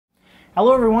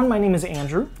Hello everyone, my name is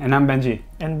Andrew. And I'm Benji.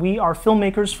 And we are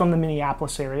filmmakers from the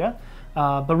Minneapolis area.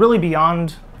 But really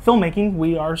beyond filmmaking,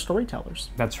 we are storytellers.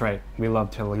 That's right. We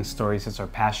love telling stories. It's our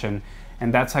passion.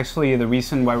 And that's actually the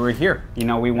reason why we're here. You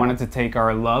know, we wanted to take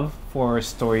our love for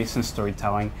stories and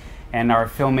storytelling and our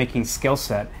filmmaking skill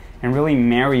set and really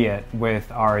marry it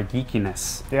with our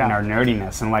geekiness and our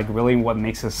nerdiness and like really what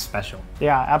makes us special.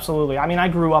 Yeah, absolutely. I mean, I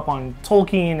grew up on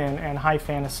Tolkien and high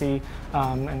fantasy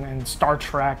and Star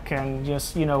Trek and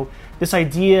just, you know, this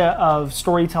idea of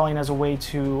storytelling as a way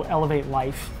to elevate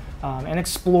life and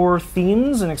explore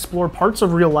themes and explore parts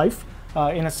of real life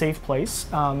in a safe place.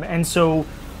 And so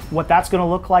what that's going to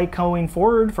look like going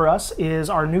forward for us is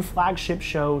our new flagship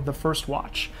show, The First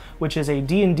Watch, which is a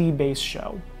D&D based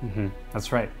show.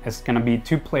 That's right. It's going to be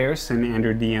 2 players and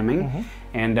Andrew DMing.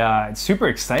 And it's super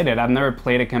excited. I've never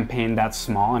played a campaign that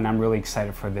small, and I'm really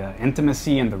excited for the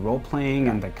intimacy and the role-playing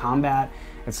and the combat.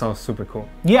 It's all super cool.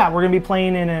 Yeah, we're going to be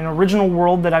playing in an original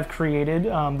world that I've created,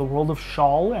 the world of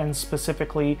Shawl, and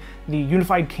specifically the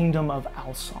unified kingdom of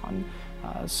Alson.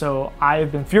 So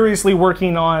I've been furiously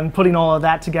working on putting all of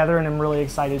that together, and I'm really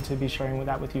excited to be sharing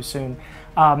that with you soon.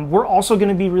 We're also going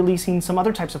to be releasing some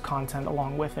other types of content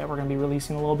along with it. We're going to be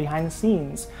releasing a little behind the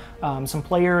scenes, some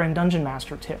player and dungeon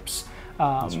master tips,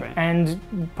 That's right. and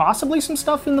possibly some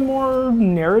stuff in the more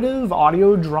narrative,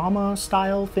 audio drama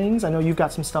style things. I know you've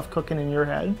got some stuff cooking in your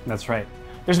head. That's right.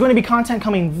 There's going to be content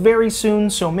coming very soon,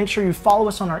 so make sure you follow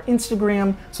us on our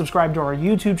Instagram, subscribe to our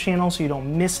YouTube channel so you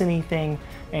don't miss anything,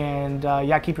 and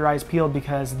yeah, keep your eyes peeled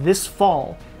because this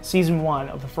fall, season 1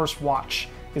 of The First Watch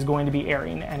is going to be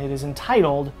airing, and it is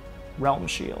entitled Realm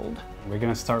Shield. We're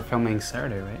going to start filming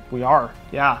Saturday, right? We are,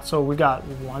 yeah. So we got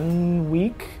 1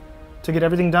 week to get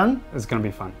everything done. It's going to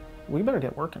be fun. We better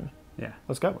get working. Yeah.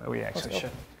 Let's go. We actually should.